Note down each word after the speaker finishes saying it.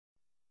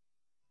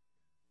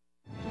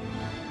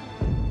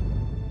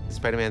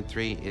Spider-Man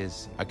 3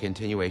 is a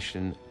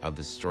continuation of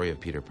the story of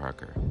Peter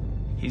Parker.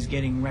 He's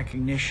getting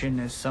recognition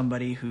as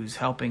somebody who's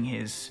helping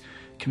his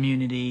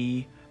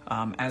community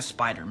as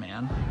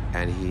Spider-Man.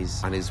 And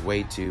he's on his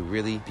way to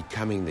really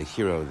becoming the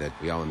hero that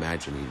we all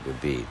imagined he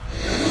would be.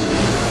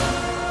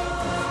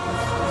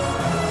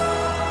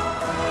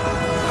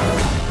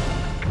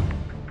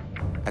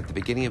 At the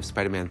beginning of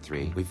Spider-Man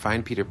 3, we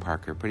find Peter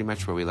Parker pretty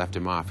much where we left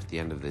him off at the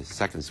end of the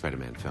second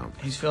Spider-Man film.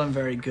 He's feeling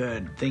very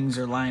good. Things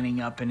are lining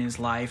up in his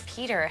life.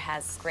 Peter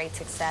has great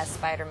success.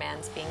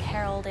 Spider-Man's being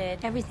heralded.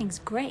 Everything's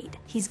great.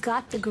 He's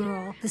got the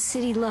girl. The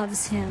city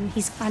loves him.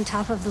 He's on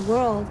top of the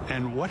world.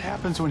 And what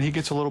happens when he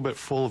gets a little bit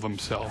full of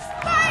himself?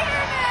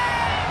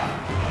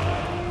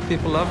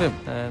 People love him,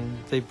 and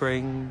they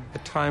bring,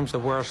 at times, the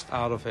worst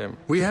out of him.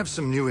 We have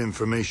some new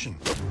information.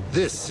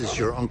 This is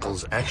your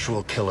uncle's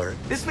actual killer.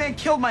 This man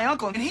killed my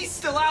uncle, and he's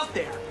still out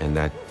there. And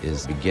that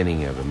is the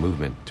beginning of a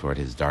movement toward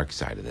his dark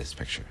side of this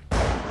picture.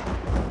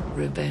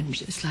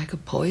 Revenge is like a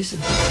poison.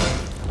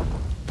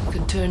 It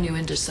can turn you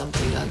into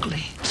something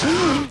ugly.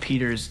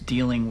 Peter's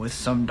dealing with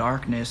some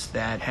darkness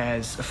that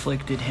has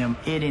afflicted him.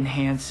 It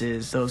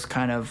enhances those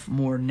kind of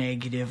more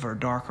negative or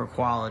darker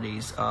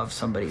qualities of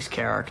somebody's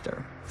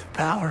character. The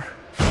power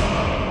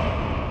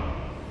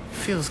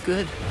feels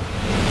good.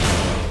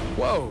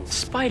 Whoa.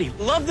 Spidey,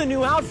 love the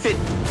new outfit.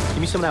 Give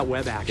me some of that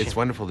web action. It's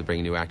wonderful to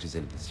bring new actors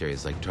into the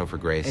series like Topher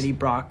Grace. Eddie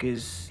Brock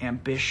is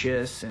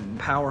ambitious and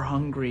power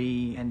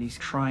hungry, and he's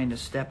trying to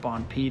step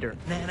on Peter.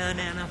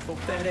 Nana,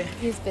 Popere.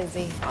 He's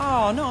busy.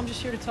 Oh, no, I'm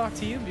just here to talk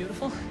to you,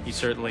 beautiful. He's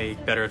certainly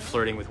better at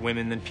flirting with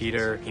women than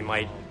Peter. He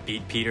might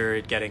beat Peter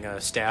at getting a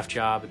staff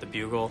job at the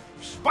Bugle.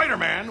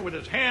 Spider-Man with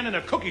his hand in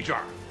a cookie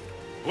jar.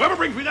 Whoever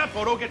brings me that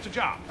photo gets a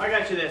job. I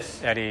got you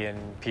this. Eddie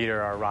and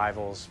Peter are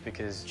rivals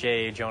because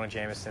Jonah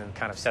Jameson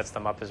kind of sets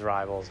them up as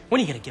rivals. When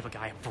are you going to give a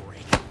guy a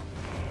break?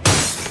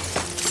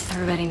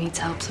 Everybody needs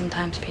help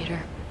sometimes, Peter.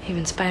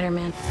 Even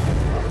Spider-Man.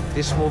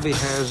 This movie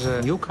has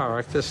a new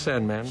character,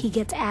 Sandman. He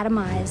gets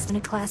atomized in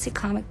a classic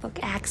comic book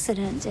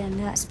accident,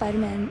 and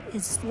Spider-Man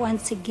is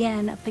once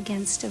again up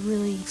against a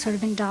really sort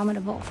of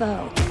indomitable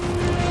foe.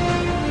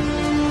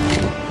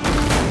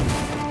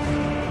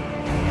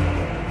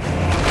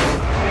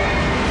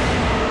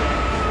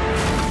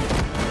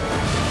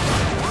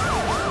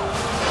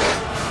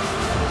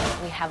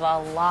 Have a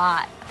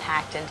lot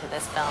packed into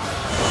this film.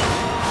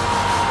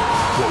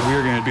 What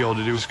we're going to be able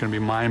to do is going to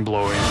be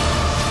mind-blowing.